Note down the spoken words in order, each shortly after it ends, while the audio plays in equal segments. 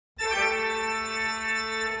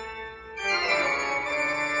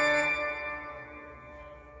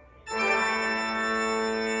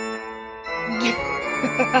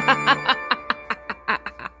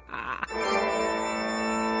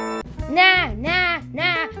Nah, nah,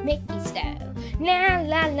 nah, Mickey style. Nah,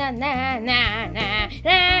 la, la, nah, nah, nah, nah,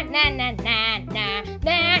 nah, nah, nah, nah,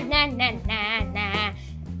 nah, nah, nah, nah, nah.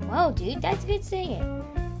 Whoa, dude, that's good singing.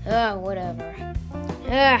 Whatever.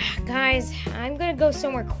 Guys, I'm gonna go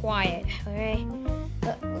somewhere quiet, alright?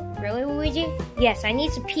 Really, Luigi? Yes, I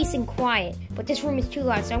need some peace and quiet, but this room is too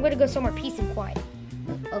loud, so I'm gonna go somewhere peace and quiet.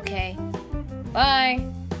 Okay. Bye.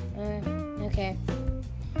 Okay.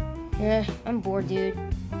 I'm bored, dude.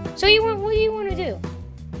 So what do you want to do?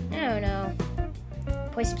 I don't know.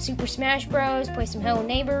 Play some Super Smash Bros, play some Hello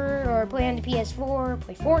Neighbor, or play on the PS4,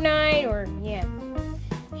 play Fortnite, or yeah.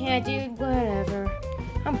 Yeah, dude, whatever.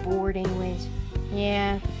 I'm bored anyways.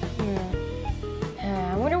 Yeah.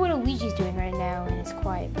 I wonder what Luigi's doing right now in his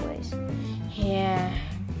quiet place. Yeah.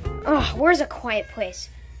 Oh, where's a quiet place?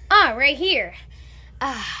 Ah, right here.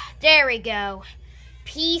 There we go.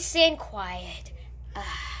 Peace and quiet.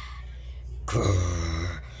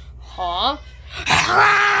 Huh?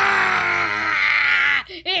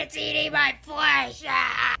 It's eating my flesh!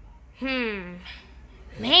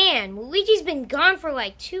 Man, Luigi's been gone for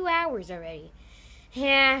like 2 hours already.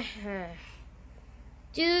 Yeah.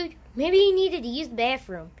 Dude, maybe he needed to use the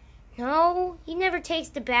bathroom. No, he never takes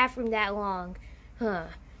the bathroom that long.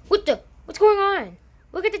 What's going on?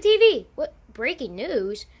 Look at the TV. What? Breaking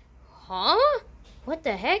news? Huh? What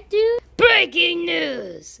the heck, dude? Breaking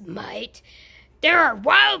news, mate. There are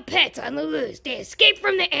wild pets on the loose. They escaped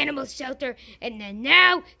from the animal shelter, and then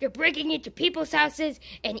now they're breaking into people's houses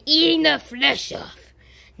and eating the flesh off.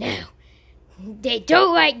 Now, they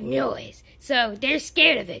don't like noise, so they're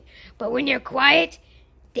scared of it. But when you're quiet,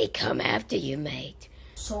 they come after you, mate.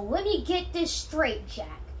 So let me get this straight,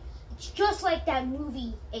 Jack. It's just like that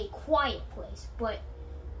movie, A Quiet Place, but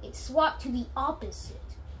it's swapped to the opposite.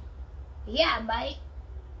 Yeah, mate.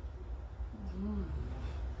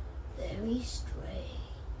 Very strange.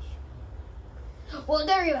 Well,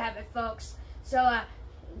 there you have it, folks. So,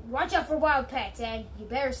 watch out for wild pets, and you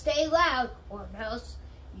better stay loud, or else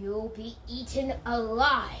you'll be eaten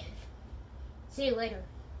alive. See you later.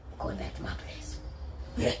 I'm going back to my place.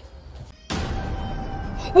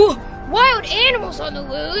 Whoa! Wild animals on the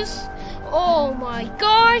loose! Oh my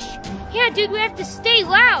gosh! Yeah, dude, we have to stay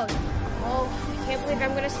loud. Oh, I can't believe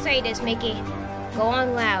I'm gonna say this, Mickey. Go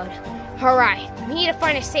on loud. Alright, we need to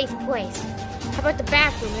find a safe place. How about the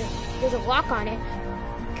bathroom? There's a lock on it.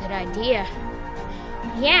 Good idea.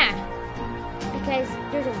 Yeah, because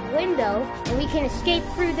there's a window, and we can escape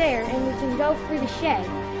through there, and we can go through the shed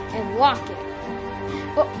and lock it.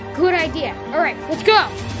 Oh, good idea. Alright, let's go!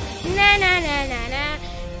 Na na na na na.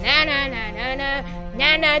 Na na na na na.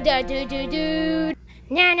 Na na da do do do.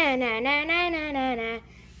 Na na na na na na na na.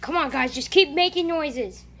 Come on, guys, just keep making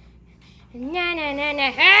noises. Na na na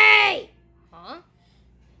na. Hey! Huh?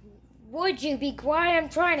 Would you be quiet? I'm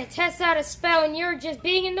trying to test out a spell and you're just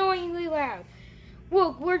being annoyingly loud.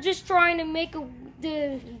 Look, we're just trying to make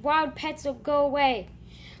the wild pets go away.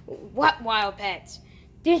 What wild pets?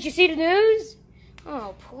 Didn't you see the news?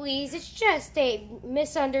 Oh, please, it's just a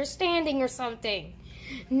misunderstanding or something.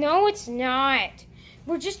 No, it's not.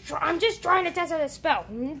 I'm just trying to test out a spell.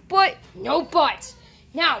 But, no buts.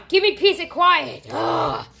 Now, give me peace and quiet.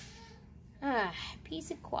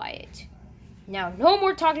 Peace and quiet. Now, no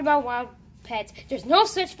more talking about wild pets. There's no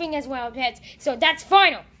such thing as wild pets, so that's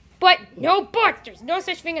final. But, no buts. There's no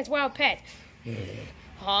such thing as wild pets.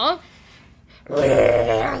 Huh?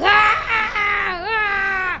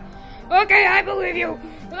 Okay, I believe you.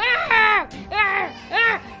 No.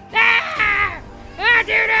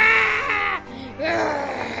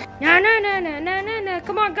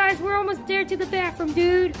 Come on, guys. We're almost there to the bathroom,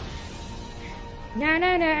 dude. No.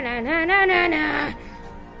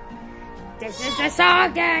 This is the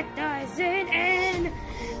song that doesn't end.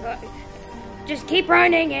 Just keep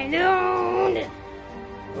running and on.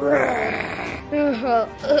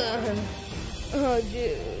 Oh,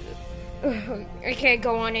 dude. I can't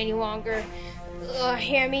go on any longer.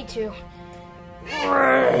 Yeah, me too.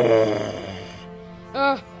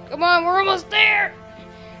 Come on, we're almost there.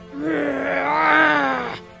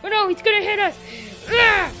 Oh no, he's gonna hit us.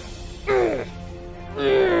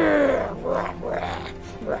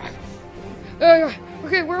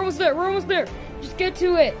 Okay, we're almost there. Just get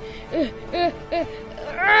to it.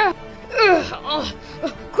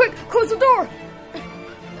 Quick, close the door.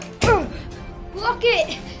 Lock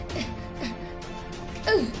it.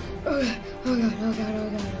 Oh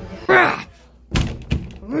God.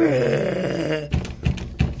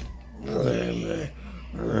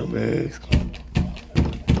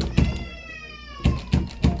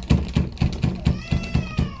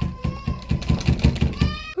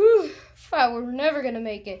 we're gonna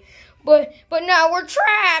make it. But now we're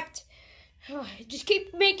trapped. Just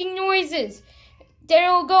keep making noises. Then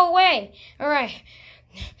it'll go away. Alright.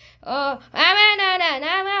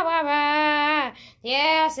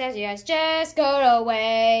 Yes, just go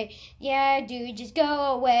away. Yeah, dude, just go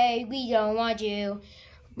away. We don't want you.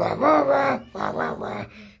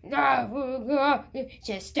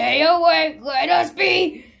 Just stay away. Let us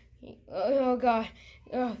be. Oh, God.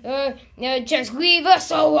 Just leave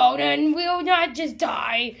us alone and we'll not just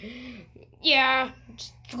die. Yeah,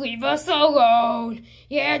 just leave us alone.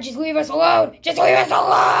 Yeah, just leave us alone. Just leave us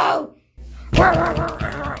alone.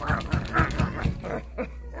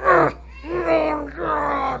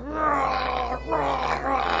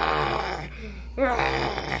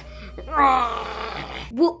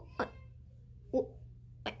 Well,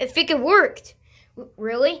 I think it worked.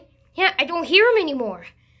 Really? Yeah, I don't hear him anymore.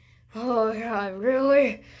 Oh, God,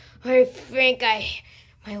 really? I think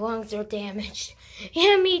my lungs are damaged.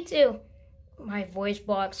 Yeah, me too. My voice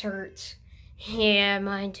box hurts. Yeah,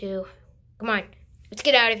 mine too. Come on, let's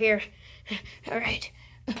get out of here. All right.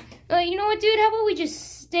 You know what, dude? How about we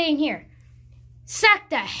just stay in here? Sack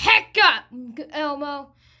the heck up,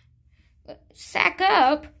 Elmo. Sack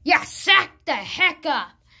up? Yeah, sack the heck up.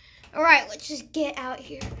 All right, let's just get out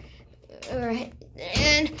here. All right,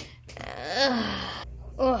 and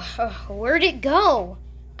where'd it go?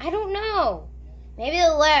 I don't know. Maybe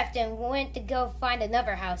it left and went to go find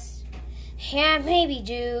another house. Yeah, maybe,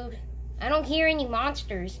 dude. I don't hear any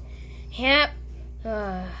monsters. Yep.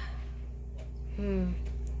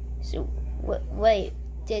 So, wait.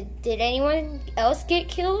 Did anyone else get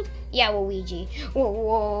killed? Yeah, Luigi.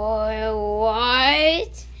 What?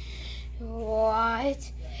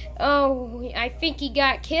 What? Oh, I think he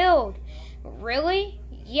got killed. Really?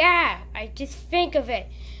 Yeah, I just think of it.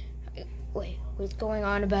 Wait, what's going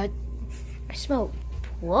on about... I smell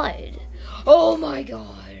blood. Oh my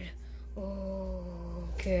God.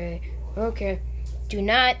 Okay. Do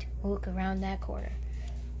not look around that corner.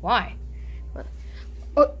 Why?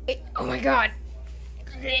 Oh my God.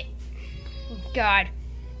 God.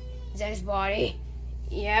 Is that his body?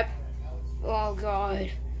 Yep. Oh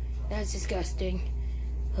God. That's disgusting.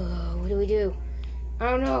 What do we do?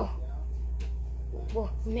 I don't know.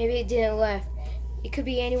 Well, maybe it didn't left. It could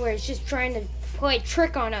be anywhere. It's just trying to play a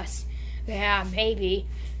trick on us. Yeah, maybe.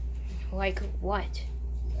 Like what?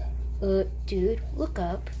 Dude, look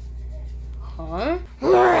up. Huh?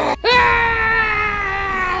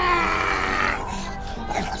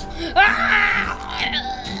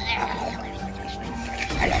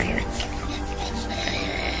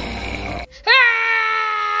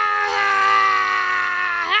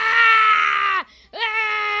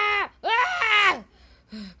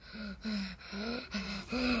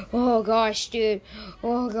 Oh gosh, dude.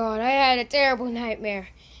 Oh God, I had a terrible nightmare.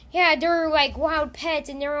 Yeah, they're like wild pets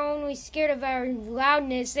and they're only scared of our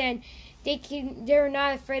loudness and they're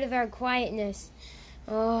not afraid of our quietness.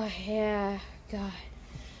 Oh yeah, God.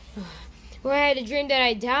 Well, I had a dream that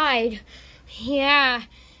I died. Yeah.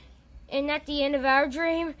 And at the end of our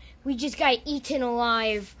dream, we just got eaten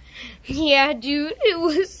alive. Yeah, dude, it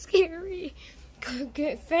was scary.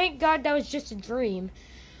 Thank God that was just a dream.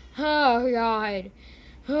 Oh God.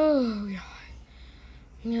 Oh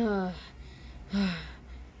God.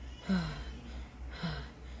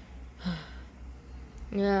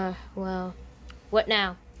 Well, what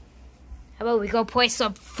now? How about we go play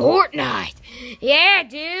some Fortnite? Yeah,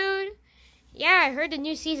 dude. Yeah, I heard the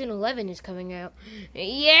new season 11 is coming out.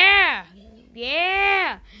 Yeah,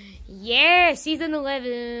 season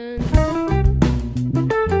 11.